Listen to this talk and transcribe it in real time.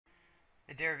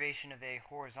The derivation of a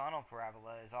horizontal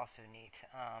parabola is also neat,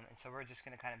 and so we're just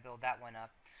going to kind of build that one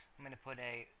up. I'm going to put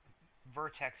a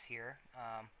vertex here.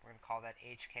 We're going to call that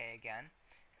HK again.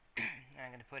 And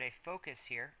I'm going to put a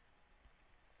focus here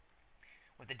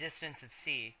with a distance of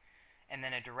C, and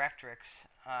then a directrix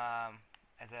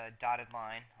as a dotted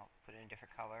line. I'll put it in a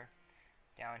different color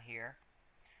down here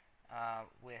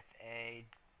with a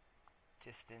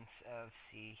distance of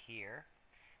C here.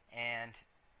 And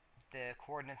the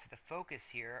coordinates of the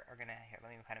focus here are going to,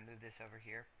 let me kind of move this over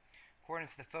here.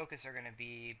 Coordinates of the focus are going to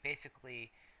be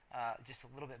basically just a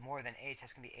little bit more than H.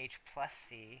 That's going to be H plus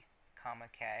C,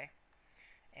 comma K.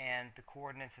 And the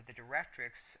coordinates of the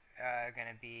directrix are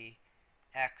going to be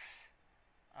X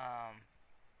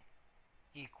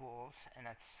equals, and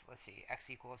that's, let's see,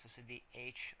 X equals, this would be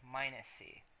H minus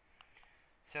C.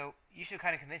 So you should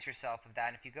kind of convince yourself of that.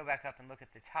 And if you go back up and look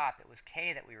at the top, it was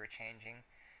K that we were changing.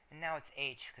 And now it's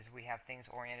H because we have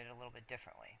things oriented a little bit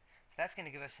differently. So that's going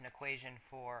to give us an equation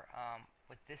for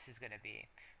what this is going to be.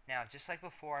 Now, just like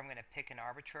before, I'm going to pick an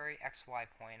arbitrary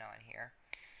xy point on here.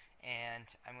 And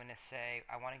I'm going to say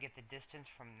I want to get the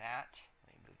distance from that.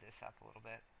 Let me move this up a little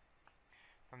bit.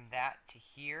 From that to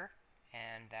here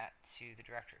and that to the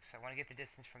directrix. So I want to get the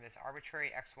distance from this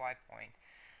arbitrary xy point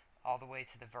all the way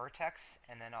to the vertex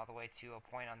and then all the way to a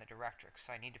point on the directrix.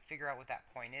 So I need to figure out what that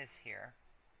point is here.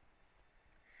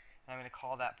 I'm going to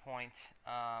call that point,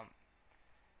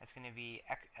 that's going to be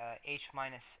H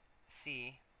minus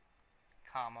C,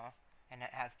 comma, and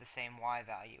it has the same y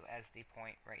value as the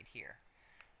point right here.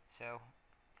 So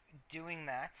doing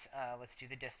that, let's do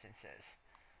the distances.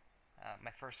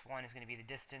 My first one is going to be the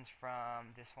distance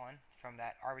from this one, from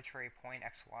that arbitrary point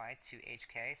xy to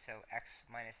hk, so x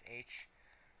minus h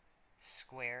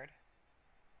squared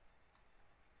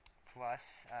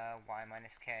plus y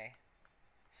minus k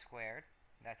squared.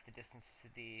 That's the distance to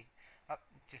the, oh,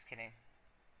 just kidding.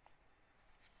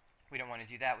 We don't want to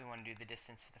do that. We want to do the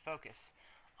distance to the focus.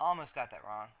 Almost got that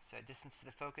wrong. So distance to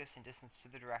the focus and distance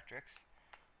to the directrix.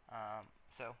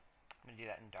 So I'm going to do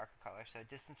that in darker color. So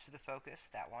distance to the focus,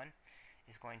 that one,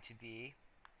 is going to be,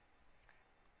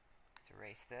 let's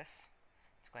erase this.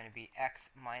 It's going to be x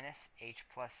minus h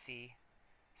plus c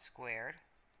squared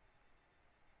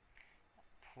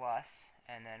plus,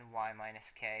 and then y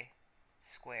minus k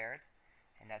squared.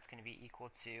 And that's going to be equal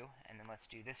to, and then let's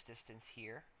do this distance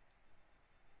here,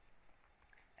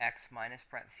 x minus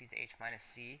parentheses h minus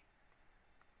c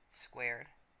squared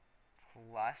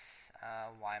plus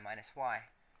y minus y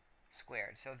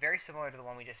squared. So very similar to the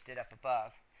one we just did up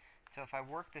above. So if I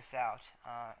work this out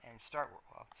and start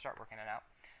working it out,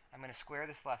 I'm going to square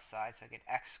this left side, so I get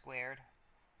x squared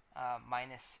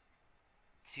minus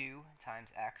 2 times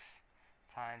x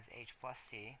times h plus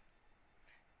c.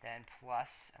 Then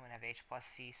plus, I'm going to have h plus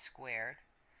c squared.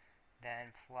 Then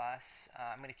plus,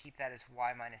 I'm going to keep that as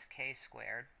y minus k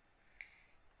squared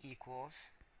equals,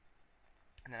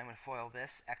 and then I'm going to FOIL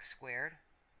this, x squared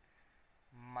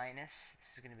minus,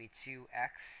 this is going to be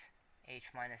 2x h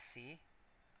minus c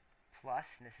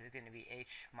plus, and this is going to be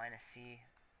h minus c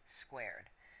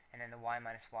squared. And then the y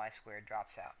minus y squared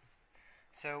drops out.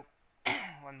 So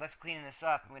when let's clean this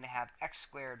up, I'm going to have x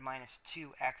squared minus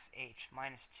 2xh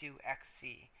minus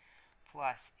 2xc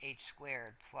plus h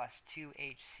squared plus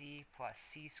 2hc plus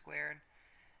c squared,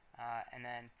 and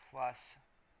then plus,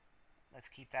 let's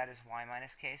keep that as y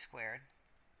minus k squared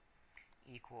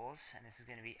equals, and this is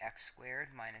going to be x squared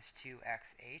minus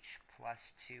 2xh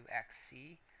plus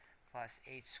 2xc plus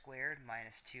h squared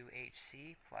minus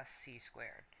 2hc plus c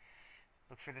squared.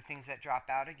 Look for the things that drop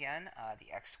out again.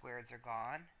 The x squareds are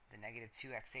gone, the negative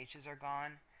 2xh's are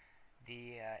gone,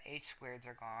 the h squareds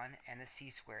are gone, and the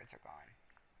c squareds are gone.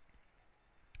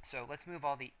 So let's move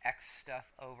all the x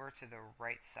stuff over to the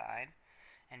right side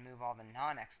and move all the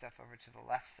non-x stuff over to the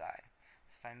left side.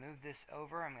 So if I move this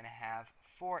over, I'm going to have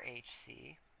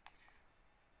 4hc.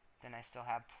 Then I still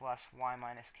have plus y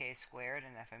minus k squared,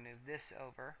 and if I move this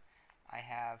over, I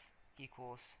have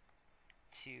equals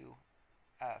to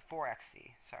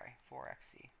 4xc, sorry,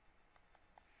 4xc.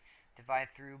 Divide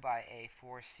through by a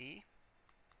 4c,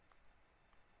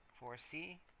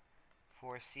 4c,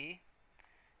 4c,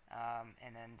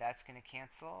 and then that's going to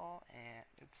cancel, and,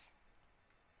 oops,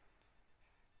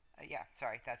 yeah,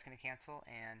 sorry, that's going to cancel,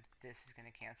 and this is going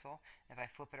to cancel. If I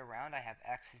flip it around, I have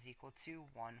x is equal to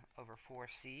 1 over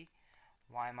 4c,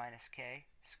 y minus k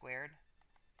squared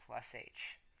plus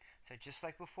h. So just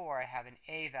like before, I have an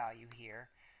a value here.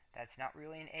 That's not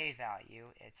really an a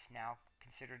value. It's now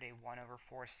considered a 1 over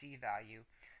 4c value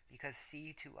because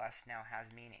c to us now has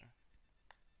meaning.